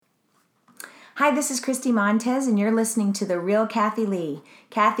Hi, this is Christy Montes, and you're listening to The Real Kathy Lee.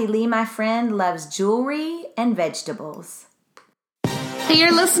 Kathy Lee, my friend, loves jewelry and vegetables. Hey,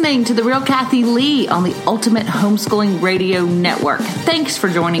 you're listening to The Real Kathy Lee on the Ultimate Homeschooling Radio Network. Thanks for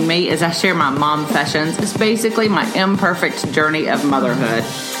joining me as I share my mom sessions. It's basically my imperfect journey of motherhood.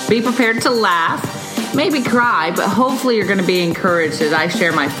 Be prepared to laugh, maybe cry, but hopefully you're going to be encouraged as I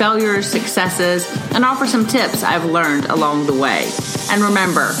share my failures, successes, and offer some tips I've learned along the way. And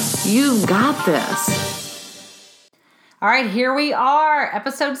remember, you've got this. All right, here we are,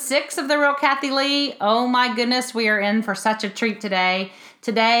 episode 6 of The Real Kathy Lee. Oh my goodness, we are in for such a treat today.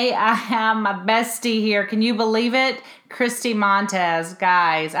 Today, I have my bestie here. Can you believe it? Christy Montes.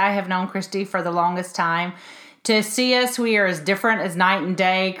 Guys, I have known Christy for the longest time. To see us, we are as different as night and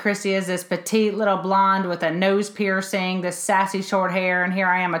day. Christy is this petite little blonde with a nose piercing, this sassy short hair, and here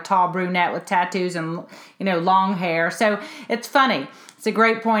I am, a tall brunette with tattoos and, long hair. So it's funny. It's a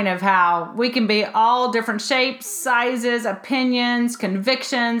great point of how we can be all different shapes, sizes, opinions,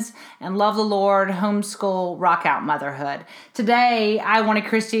 convictions, and love the Lord, homeschool, rock out motherhood. Today, I wanted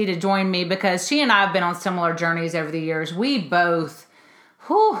Christy to join me because she and I have been on similar journeys over the years. We both,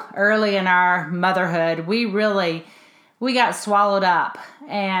 early in our motherhood, we got swallowed up,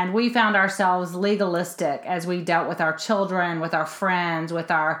 and we found ourselves legalistic as we dealt with our children, with our friends, with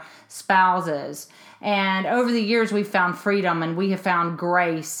our spouses. And over the years, we've found freedom and we have found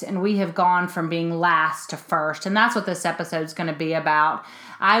grace, and we have gone from being last to first. And that's what this episode is going to be about.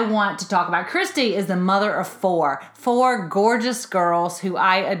 I want to talk about Christy is the mother of four gorgeous girls who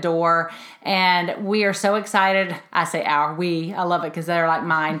I adore. And we are so excited. I say I love it because they're like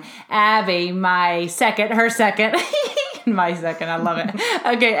mine. Abby, her second. My second, I love it.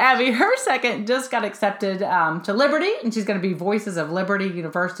 Okay, Abby, her second just got accepted to Liberty, and she's going to be Voices of Liberty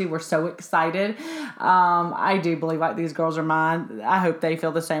University. We're so excited. I do believe like these girls are mine. I hope they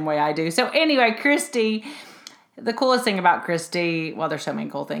feel the same way I do. So anyway, Christy, the coolest thing about Christy, well, there's so many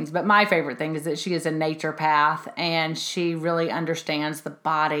cool things, but my favorite thing is that she is a naturopath, and she really understands the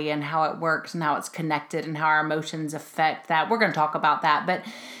body and how it works and how it's connected and how our emotions affect that. We're going to talk about that, but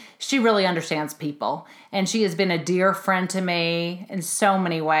she really understands people, and she has been a dear friend to me in so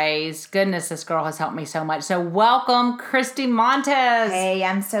many ways. Goodness, this girl has helped me so much. So welcome, Christy Montes. Hey,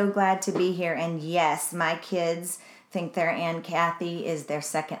 I'm so glad to be here. And yes, my kids think their Aunt Kathy is their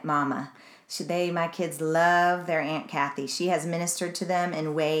second mama. My kids love their Aunt Kathy. She has ministered to them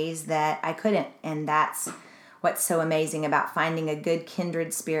in ways that I couldn't. And that's what's so amazing about finding a good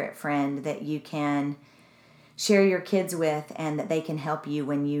kindred spirit friend that you can share your kids with, and that they can help you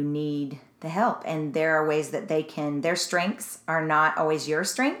when you need the help. And there are ways that their strengths are not always your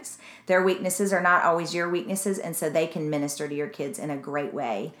strengths. Their weaknesses are not always your weaknesses. And so they can minister to your kids in a great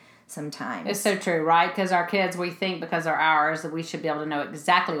way sometimes. It's so true, right? Because our kids, we think because they're ours that we should be able to know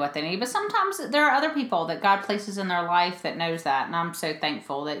exactly what they need. But sometimes there are other people that God places in their life that knows that. And I'm so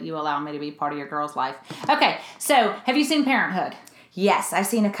thankful that you allow me to be part of your girl's life. Okay, so have you seen Parenthood? Yes, I've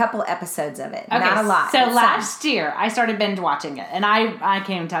seen a couple episodes of it. Okay, not a lot. So last year, I started binge watching it. And I can't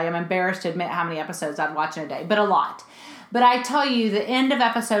even tell you, I'm embarrassed to admit how many episodes I'd watch in a day, but a lot. But I tell you, the end of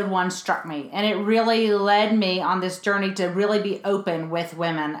episode 1 struck me. And it really led me on this journey to really be open with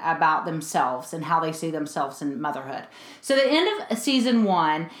women about themselves and how they see themselves in motherhood. So the end of season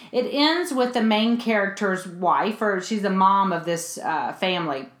 1, it ends with the main character's wife, or she's the mom of this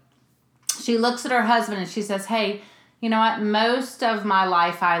family. She looks at her husband and she says, hey, you know what? Most of my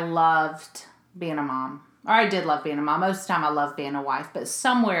life, I loved being a mom. Or I did love being a mom. Most of the time, I loved being a wife. But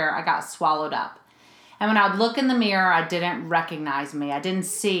somewhere, I got swallowed up. And when I would look in the mirror, I didn't recognize me. I didn't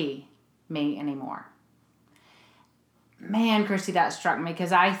see me anymore. Man, Christy, that struck me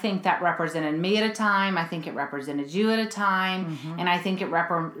because I think that represented me at a time. I think it represented you at a time. Mm-hmm. And I think it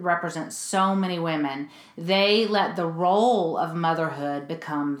represents so many women. They let the role of motherhood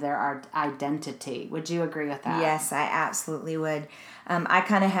become their identity. Would you agree with that? Yes, I absolutely would. I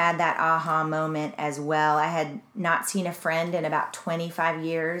kind of had that aha moment as well. I had not seen a friend in about 25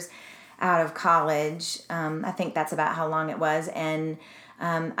 years out of college. I think that's about how long it was. And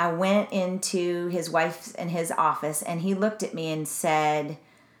I went into his wife's and his office, and he looked at me and said,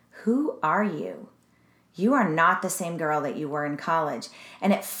 "Who are you? You are not the same girl that you were in college."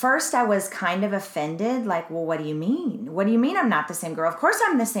 And at first I was kind of offended, like, well, what do you mean? What do you mean I'm not the same girl? Of course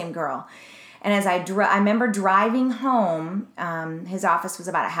I'm the same girl. And as I remember driving home, his office was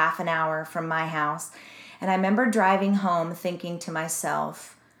about a half an hour from my house. And I remember driving home thinking to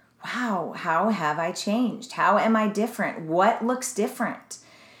myself, wow, how have I changed? How am I different? What looks different?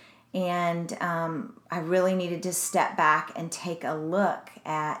 And I really needed to step back and take a look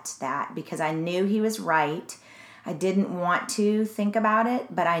at that because I knew he was right. I didn't want to think about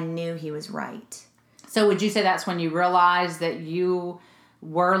it, but I knew he was right. So would you say that's when you realized that you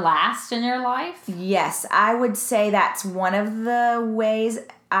were last in your life? Yes, I would say that's one of the ways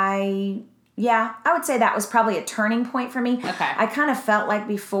I would say that was probably a turning point for me. Okay. I kind of felt like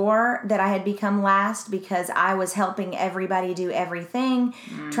before that I had become last because I was helping everybody do everything,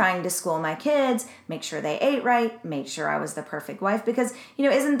 trying to school my kids, make sure they ate right, make sure I was the perfect wife. Because,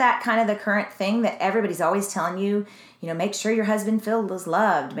 isn't that kind of the current thing that everybody's always telling you, make sure your husband feels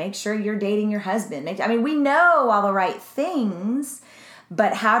loved, make sure you're dating your husband. We know all the right things,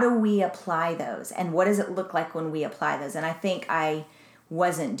 but how do we apply those? And what does it look like when we apply those? And I think I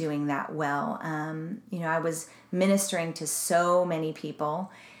wasn't doing that well. I was ministering to so many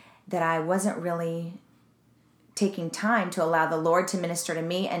people that I wasn't really taking time to allow the Lord to minister to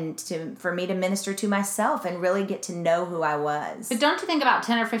me and for me to minister to myself and really get to know who I was. But don't you think about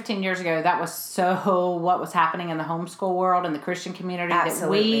 10 or 15 years ago, that was so what was happening in the homeschool world and the Christian community?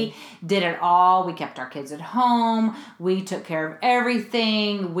 Absolutely. That we did it all. We kept our kids at home. We took care of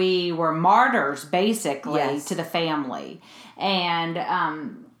everything. We were martyrs, basically, to the family. And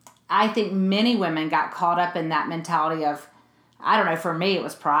I think many women got caught up in that mentality of, I don't know, for me it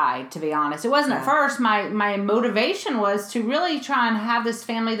was pride, to be honest. It wasn't at first. My motivation was to really try and have this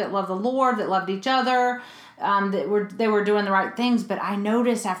family that loved the Lord, that loved each other, they were doing the right things. But I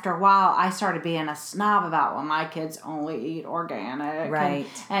noticed after a while I started being a snob about, well, my kids only eat organic. Right.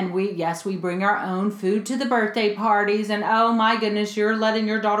 And we bring our own food to the birthday parties. And oh my goodness, you're letting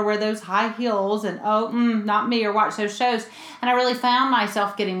your daughter wear those high heels. And not me, or watch those shows. And I really found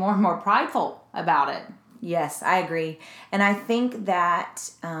myself getting more and more prideful about it. Yes, I agree. And I think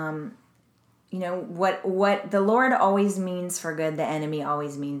that, what the Lord always means for good, the enemy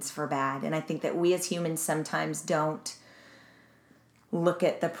always means for bad. And I think that we as humans sometimes don't look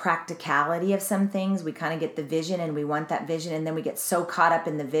at the practicality of some things. We kind of get the vision and we want that vision. And then we get so caught up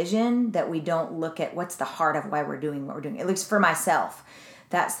in the vision that we don't look at what's the heart of why we're doing what we're doing. At least for myself,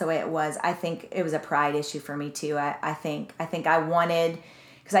 that's the way it was. I think it was a pride issue for me too. I think I wanted...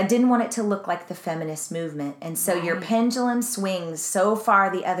 because I didn't want it to look like the feminist movement. And so your pendulum swings so far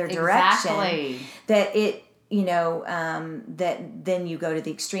the other direction that it, that then you go to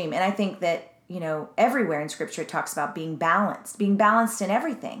the extreme. And I think that, everywhere in Scripture it talks about being balanced in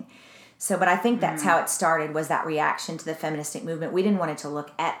everything. So, but I think that's how it started, was that reaction to the feministic movement. We didn't want it to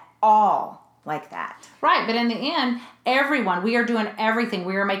look at all like that. Right, but in the end, we are doing everything.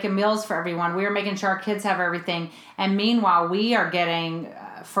 We are making meals for everyone. We are making sure our kids have everything. And meanwhile, we are getting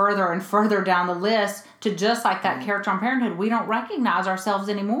further and further down the list to just like that character on Parenthood. We don't recognize ourselves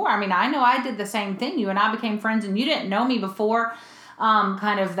anymore. I mean, I know I did the same thing. You and I became friends, and you didn't know me before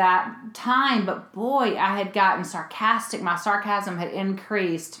kind of that time. But boy, I had gotten sarcastic. My sarcasm had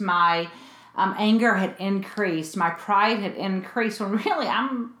increased. My anger had increased. My pride had increased. When really,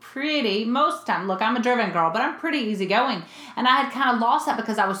 I'm most of the time, look, I'm a driven girl, but I'm pretty easygoing. And I had kind of lost that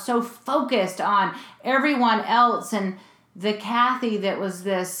because I was so focused on everyone else. And the Kathy that was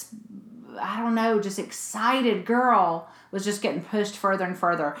this, I don't know, just excited girl was just getting pushed further and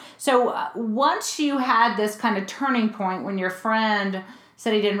further. So once you had this kind of turning point when your friend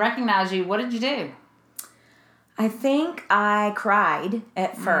said he didn't recognize you, what did you do? I think I cried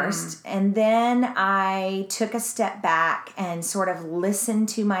at first, and then I took a step back and sort of listened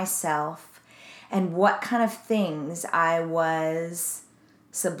to myself and what kind of things I was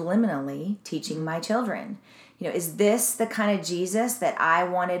subliminally teaching my children. Is this the kind of Jesus that I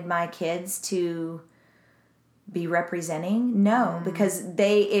wanted my kids to be representing? No, because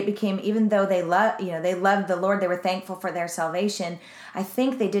it became, even though they loved the Lord, they were thankful for their salvation. I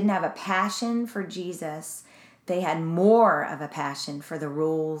think they didn't have a passion for Jesus. They had more of a passion for the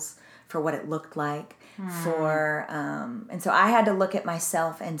rules, for what it looked like, and so I had to look at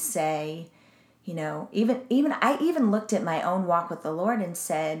myself and say, I even looked at my own walk with the Lord and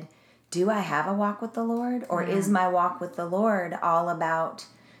said, do I have a walk with the Lord? Or is my walk with the Lord all about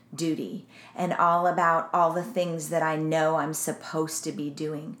duty and all about all the things that I know I'm supposed to be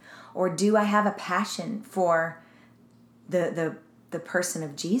doing? Or do I have a passion for the person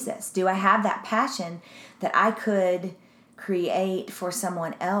of Jesus? Do I have that passion that I could create for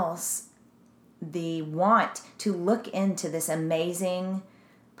someone else the want to look into this amazing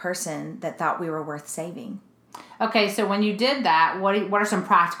person that thought we were worth saving? Okay, so when you did that, what are some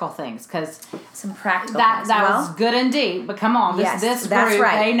practical things? Because some practical that things. was good and deep. But come on, this group, that's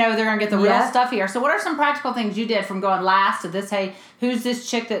right. They know they're gonna get the real stuff here. So what are some practical things you did from going last to this? Hey, who's this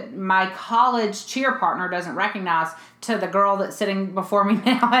chick that my college cheer partner doesn't recognize? To the girl that's sitting before me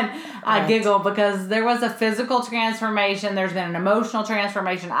now, and I giggle because there was a physical transformation. There's been an emotional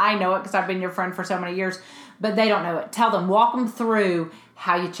transformation. I know it because I've been your friend for so many years, but they don't know it. Tell them, walk them through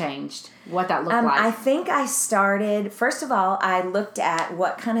how you changed, what that looked like. I think I started, first of all, I looked at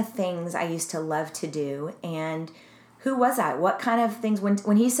what kind of things I used to love to do and who was I? What kind of things,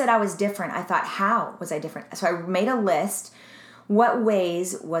 when he said I was different, I thought, how was I different? So I made a list. What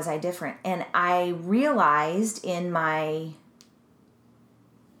ways was I different? And I realized in my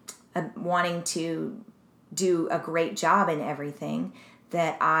wanting to do a great job in everything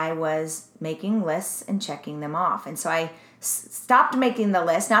that I was making lists and checking them off. And so I stopped making the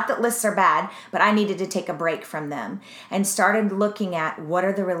list. Not that lists are bad, but I needed to take a break from them and started looking at what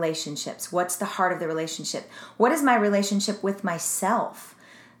are the relationships? What's the heart of the relationship? What is my relationship with myself?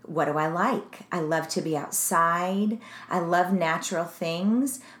 What do I like? I love to be outside. I love natural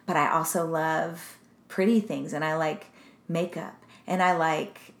things, but I also love pretty things, and I like makeup, and I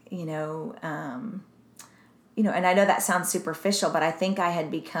like, and I know that sounds superficial, but I think I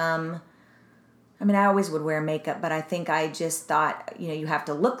had become, I always would wear makeup, but I think I just thought, you have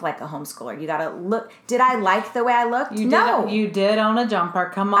to look like a homeschooler. You got to look. Did I like the way I looked? No. You did own a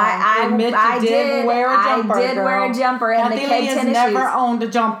jumper. Come on. Admit you did wear a jumper, I did wear a jumper. And Kathy the kid Lee has tennis never shoes. owned a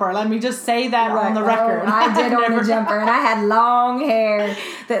jumper. Let me just say that on the record. I did own a jumper, and I had long hair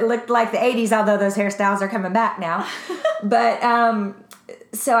that looked like the 80s, although those hairstyles are coming back now. But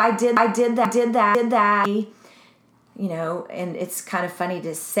so I did that. And it's kind of funny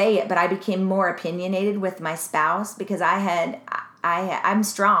to say it, but I became more opinionated with my spouse because I'm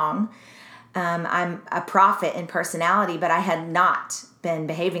strong. I'm a prophet in personality, but I had not been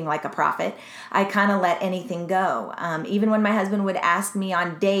behaving like a prophet. I kind of let anything go. Even when my husband would ask me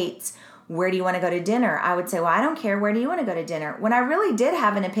on dates, where do you want to go to dinner? I would say, well, I don't care. Where do you want to go to dinner? When I really did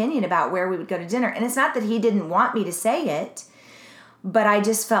have an opinion about where we would go to dinner. And it's not that he didn't want me to say it, but I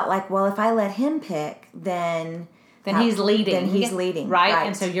just felt like, well, if I let him pick, then he's leading. Right?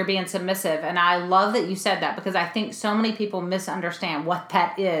 And so you're being submissive. And I love that you said that because I think so many people misunderstand what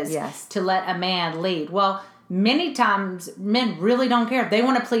that is to let a man lead. Well, many times men really don't care. They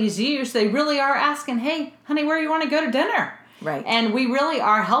want to please you. So they really are asking, hey, honey, where do you want to go to dinner? Right. And we really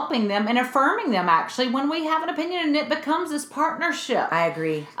are helping them and affirming them, actually, when we have an opinion and it becomes this partnership. I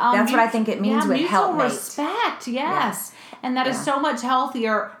agree. That's what I think it means with helpmate. Respect, yes. And that is so much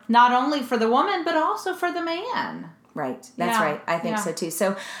healthier, not only for the woman, but also for the man. Right. That's right. I think so too.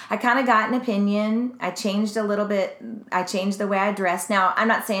 So I kind of got an opinion. I changed a little bit. I changed the way I dressed. Now, I'm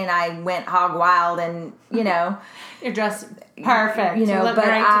not saying I went hog wild and, You're dressed perfect. You look but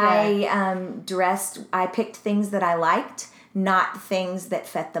great today. I picked things that I liked, not things that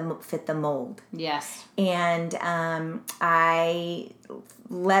fit the mold. Yes. And I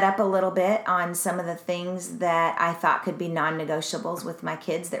let up a little bit on some of the things that I thought could be non-negotiables with my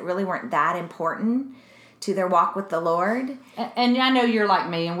kids that really weren't that important to their walk with the Lord. And I know you're like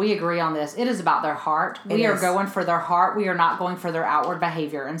me, and we agree on this. It is about their heart. We are going for their heart. We are not going for their outward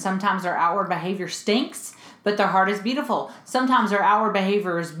behavior. And sometimes their outward behavior stinks, but their heart is beautiful. Sometimes their outward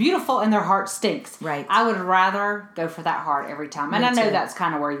behavior is beautiful and their heart stinks. Right. I would rather go for that heart every time. And I know that's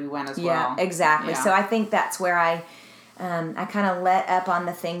kind of where you went as well. Yeah, exactly. So I think that's where I kind of let up on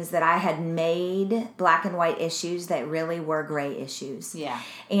the things that I had made black and white issues that really were gray issues. Yeah.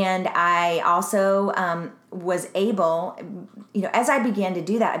 And I also was able, as I began to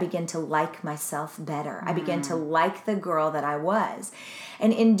do that, I began to like myself better. I began to like the girl that I was.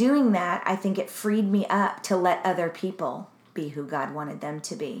 And in doing that, I think it freed me up to let other people be who God wanted them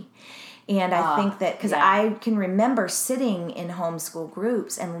to be. And I think that, because I can remember sitting in homeschool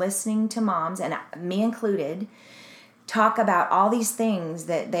groups and listening to moms, and me included, talk about all these things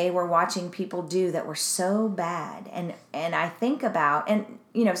that they were watching people do that were so bad. And I think about, and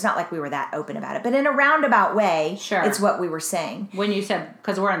it's not like we were that open about it, but in a roundabout way, it's what we were saying. When you said,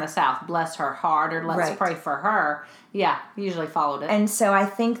 because we're in the South, bless her heart, or let's pray for her, usually followed it. And so I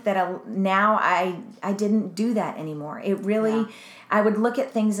think that now I didn't do that anymore. It really, I would look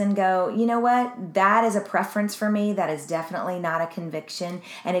at things and go, you know what? That is a preference for me. That is definitely not a conviction.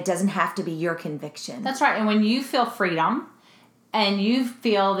 And it doesn't have to be your conviction. That's right. And when you feel freedom and you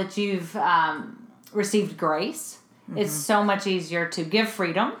feel that you've received grace, it's so much easier to give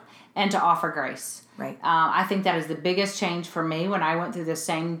freedom and to offer grace. Right. I think that is the biggest change for me when I went through this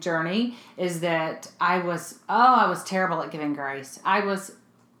same journey, is that I was terrible at giving grace. I was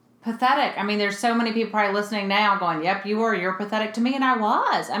pathetic. I mean, there's so many people probably listening now going, yep, you're pathetic to me. And I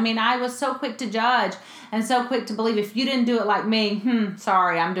was. I mean, I was so quick to judge and so quick to believe if you didn't do it like me,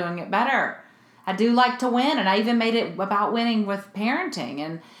 sorry, I'm doing it better. I do like to win. And I even made it about winning with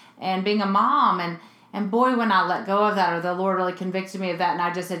parenting and being a mom. And boy, when I let go of that, or the Lord really convicted me of that, and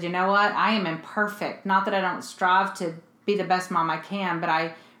I just said, you know what? I am imperfect. Not that I don't strive to be the best mom I can, but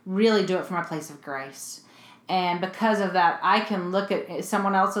I really do it from a place of grace. And because of that, I can look at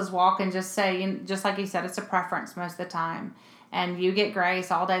someone else's walk and just say, just like you said, it's a preference most of the time. And you get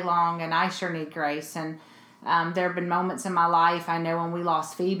grace all day long, and I sure need grace. And there have been moments in my life, I know when we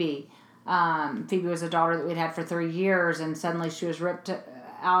lost Phoebe. Phoebe was a daughter that we'd had for 3 years, and suddenly she was ripped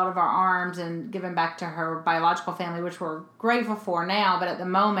out of our arms and given back to her biological family, which we're grateful for now. But at the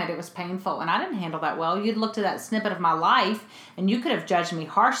moment, it was painful, and I didn't handle that well. You'd looked at that snippet of my life, and you could have judged me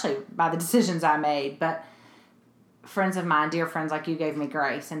harshly by the decisions I made. But friends of mine, dear friends like you, gave me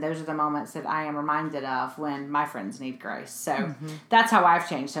grace, and those are the moments that I am reminded of when my friends need grace. So that's how I've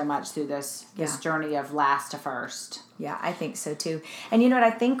changed so much through this journey of last to first. Yeah, I think so too. And you know what,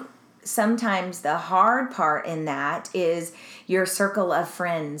 I think sometimes the hard part in that is your circle of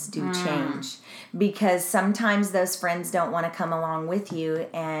friends do change, because sometimes those friends don't want to come along with you,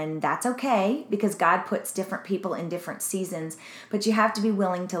 and that's okay, because God puts different people in different seasons. But you have to be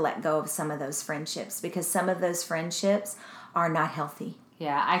willing to let go of some of those friendships, because some of those friendships are not healthy.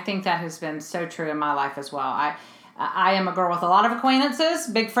 Yeah, I think that has been so true in my life as well. I am a girl with a lot of acquaintances,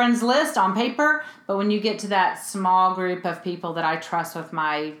 big friends list on paper, but when you get to that small group of people that I trust with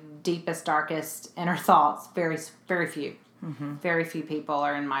my deepest, darkest inner thoughts, very, very few. Very few people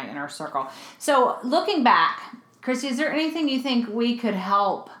are in my inner circle. So looking back, Christy, is there anything you think we could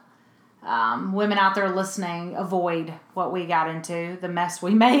help women out there listening avoid what we got into, the mess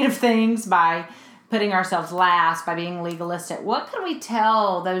we made of things by putting ourselves last, by being legalistic? What could we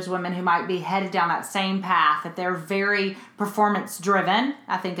tell those women who might be headed down that same path, that they're very performance driven,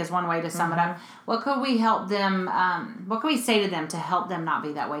 I think is one way to sum it up. What could we help them, what could we say to them to help them not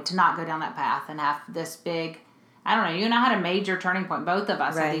be that way, to not go down that path and have this big, I don't know, you and I had a major turning point, both of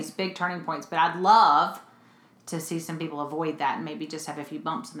us had these big turning points, but I'd love to see some people avoid that and maybe just have a few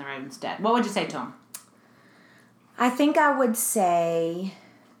bumps in the road instead. What would you say to them? I think I would say,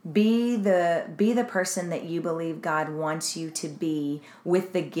 be the person that you believe God wants you to be,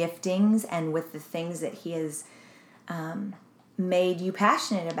 with the giftings and with the things that He has made you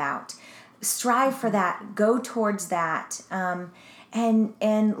passionate about. Strive for that. Go towards that.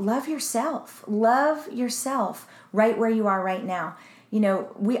 And love yourself. Love yourself right where you are right now. You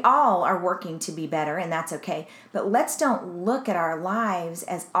know, we all are working to be better, and that's okay. But let's don't look at our lives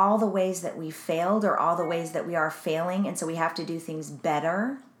as all the ways that we failed or all the ways that we are failing, and so we have to do things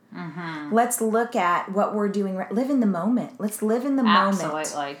better. Let's look at what we're doing. Live in the moment. Let's live in the moment.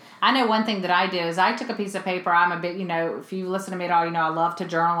 Absolutely. I know one thing that I did is I took a piece of paper. I'm a bit, if you listen to me at all, I love to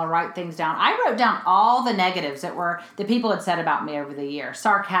journal and write things down. I wrote down all the negatives that people had said about me over the year.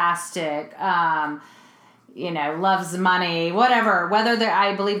 Sarcastic, loves money, whatever, whether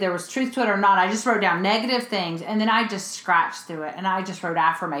I believe there was truth to it or not. I just wrote down negative things, and then I just scratched through it, and I just wrote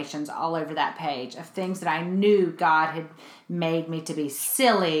affirmations all over that page of things that I knew God had made me to be,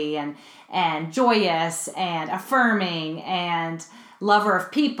 silly and joyous and affirming and lover of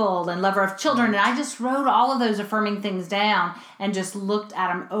people and lover of children. And I just wrote all of those affirming things down and just looked at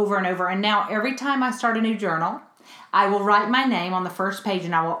them over and over. And now every time I start a new journal, I will write my name on the first page,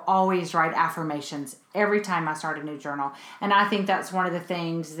 and I will always write affirmations every time I start a new journal. And I think that's one of the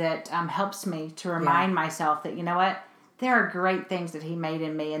things that helps me to remind myself that, you know what, there are great things that He made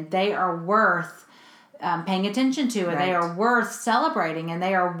in me, and they are worth paying attention to, and they are worth celebrating, and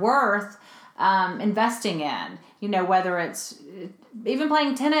they are worth investing in. Whether it's even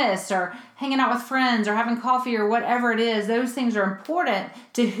playing tennis or hanging out with friends or having coffee or whatever it is, those things are important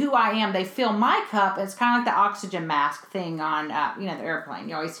to who I am. They fill my cup. It's kind of like the oxygen mask thing on, the airplane.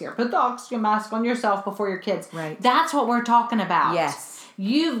 You always hear, put the oxygen mask on yourself before your kids. Right. That's what we're talking about. Yes.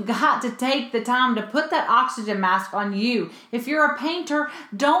 You've got to take the time to put that oxygen mask on you. If you're a painter,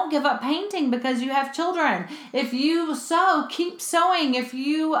 don't give up painting because you have children. If you sew, keep sewing. If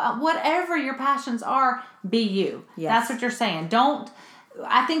you, whatever your passions are, be you. Yes. That's what you're saying.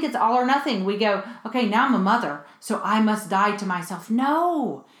 I think it's all or nothing. We go, okay, now I'm a mother, so I must die to myself.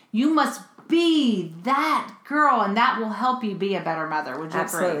 No, you must be that girl, and that will help you be a better mother. Would you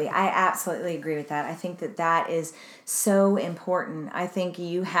Absolutely. agree? I absolutely agree with that. I think that is so important. I think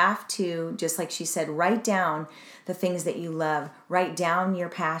you have to, just like she said, write down the things that you love. Write down your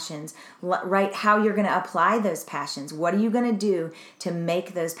passions. Write how you're going to apply those passions. What are you going to do to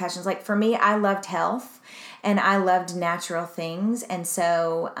make those passions? Like for me, I loved health and I loved natural things. And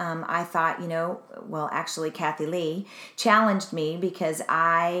so I thought, actually Kathy Lee challenged me because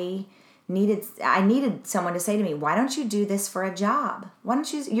I needed someone to say to me, why don't you do this for a job?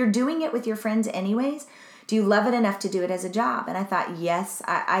 You're doing it with your friends anyways. Do you love it enough to do it as a job? And I thought, yes,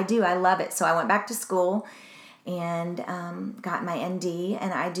 I do. I love it. So I went back to school and got my ND,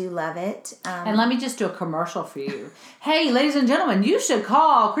 and I do love it. And let me just do a commercial for you. Hey, ladies and gentlemen, you should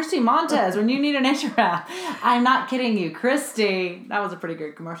call Christy Montes when you need an naturopath. I'm not kidding you. Christy, that was a pretty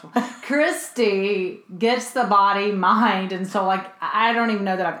good commercial. Christy gets the body, mind, and so I don't even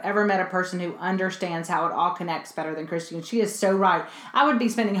know that I've ever met a person who understands how it all connects better than Christy, and she is so right. I would be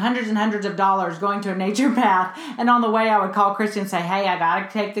spending hundreds and hundreds of dollars going to a naturopath, and on the way I would call Christy and say, hey, I got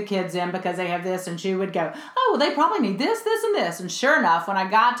to take the kids in because they have this, and she would go, oh, well, they probably need this, this, and this. And sure enough, when I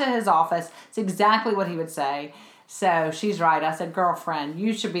got to his office, it's exactly what he would say. So she's right. I said, girlfriend,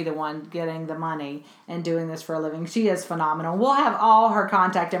 you should be the one getting the money and doing this for a living. She is phenomenal. We'll have all her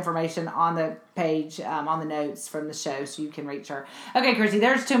contact information on the page, on the notes from the show, so you can reach her. Okay, Christy,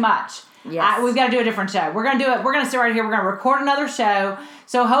 there's too much. Yes. We've got to do a different show. We're going to do it. We're going to sit right here. We're going to record another show.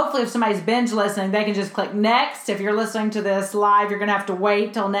 So hopefully if somebody's binge listening, they can just click next. If you're listening to this live, you're going to have to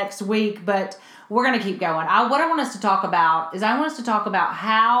wait till next week. But we're going to keep going. What I want us to talk about is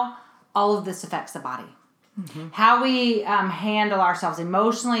how all of this affects the body. Mm-hmm. How we handle ourselves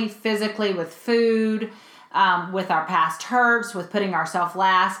emotionally, physically, with food, with our past hurts, with putting ourselves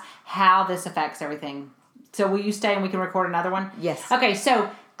last, how this affects everything. So will you stay and we can record another one? Yes. Okay,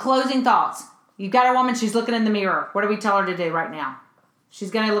 so closing thoughts. You've got a woman, she's looking in the mirror. What do we tell her to do right now?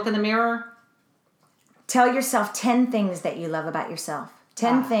 She's going to look in the mirror. Tell yourself 10 things that you love about yourself.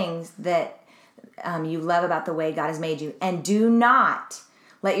 10 things that you love about the way God has made you. And do not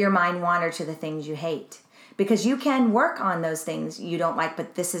let your mind wander to the things you hate. Because you can work on those things you don't like,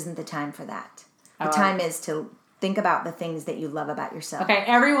 but this isn't the time for that. The time is to think about the things that you love about yourself. Okay,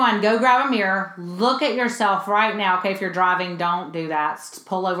 everyone, go grab a mirror. Look at yourself right now. Okay, if you're driving, don't do that.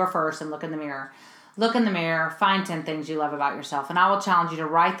 Pull over first and look in the mirror. Look in the mirror. Find 10 things you love about yourself. And I will challenge you to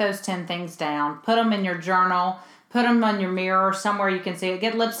write those 10 things down. Put them in your journal. Put them on your mirror somewhere you can see it.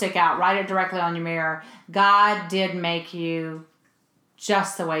 Get lipstick out. Write it directly on your mirror. God did make you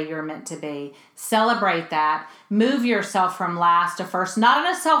just the way you're meant to be. Celebrate that. Move yourself from last to first. Not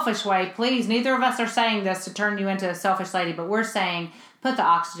in a selfish way, please. Neither of us are saying this to turn you into a selfish lady, but we're saying put the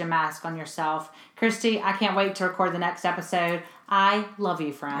oxygen mask on yourself. Christy, I can't wait to record the next episode. I love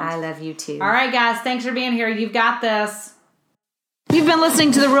you, friend. I love you too. All right, guys. Thanks for being here. You've got this. You've been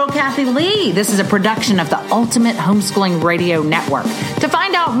listening to The Real Kathy Lee. This is a production of the Ultimate Homeschooling Radio Network. To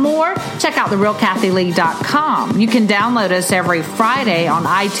find out more, check out therealkathylee.com. You can download us every Friday on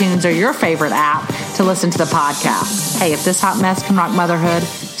iTunes or your favorite app to listen to the podcast. Hey, if this hot mess can rock motherhood,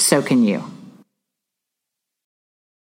 so can you.